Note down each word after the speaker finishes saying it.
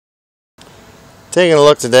Taking a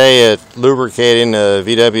look today at lubricating a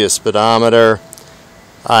VW speedometer.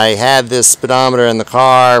 I had this speedometer in the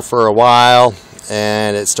car for a while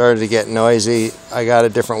and it started to get noisy. I got a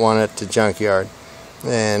different one at the junkyard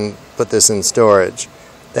and put this in storage.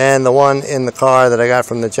 Then the one in the car that I got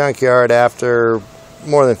from the junkyard after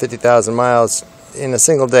more than 50,000 miles in a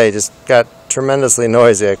single day just got tremendously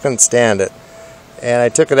noisy. I couldn't stand it. And I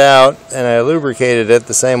took it out and I lubricated it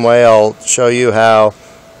the same way I'll show you how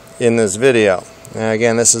in this video. And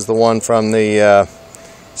again, this is the one from the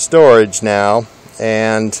storage now,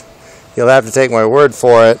 and you'll have to take my word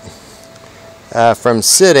for it. From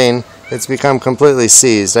sitting, it's become completely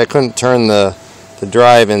seized. I couldn't turn the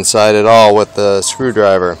drive inside at all with the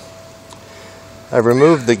screwdriver. I've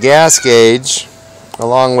removed the gas gauge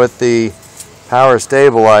along with the power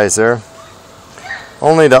stabilizer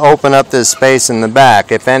only to open up this space in the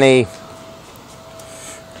back. If any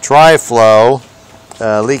tri-flow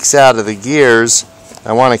leaks out of the gears,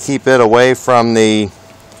 I want to keep it away from the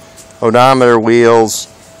odometer wheels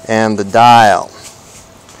and the dial.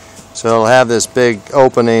 So it'll have this big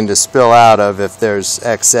opening to spill out of if there's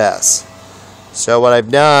excess. So what I've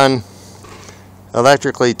done,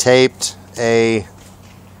 electrically taped a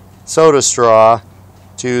soda straw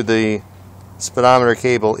to the speedometer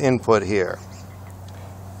cable input here.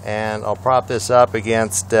 And I'll prop this up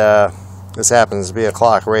against, this happens to be a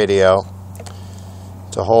clock radio,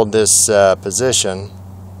 to hold this position,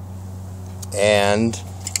 and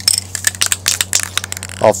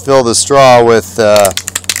I'll fill the straw with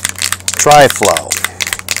tri-flow.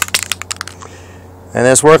 And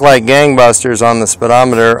this worked like gangbusters on the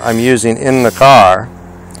speedometer I'm using in the car.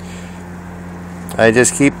 I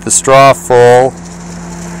just keep the straw full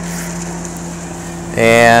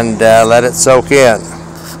and let it soak in.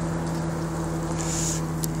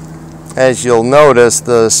 As you'll notice,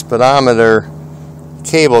 the speedometer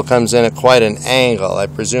cable comes in at quite an angle. I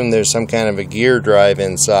presume there's some kind of a gear drive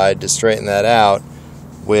inside to straighten that out,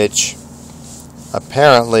 which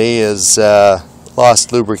apparently is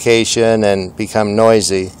lost lubrication and become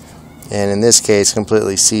noisy, and in this case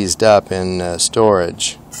completely seized up in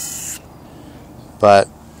storage. But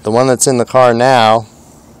the one that's in the car now,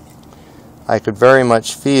 I could very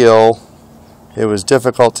much feel it was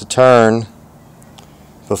difficult to turn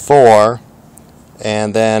before,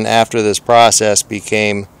 and then after this process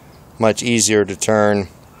became much easier to turn,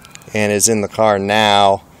 and is in the car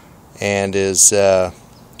now and is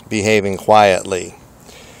behaving quietly.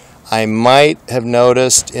 I might have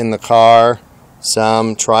noticed in the car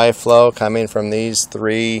some tri-flow coming from these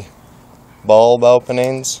three bulb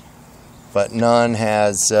openings, but none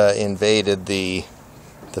has invaded the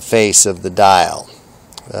face of the dial.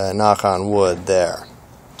 Knock on wood there.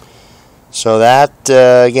 So that,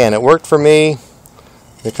 again, it worked for me.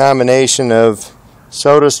 The combination of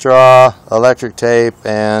soda straw, electric tape,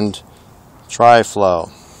 and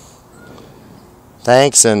tri-flow.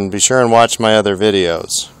 Thanks, and be sure and watch my other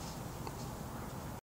videos.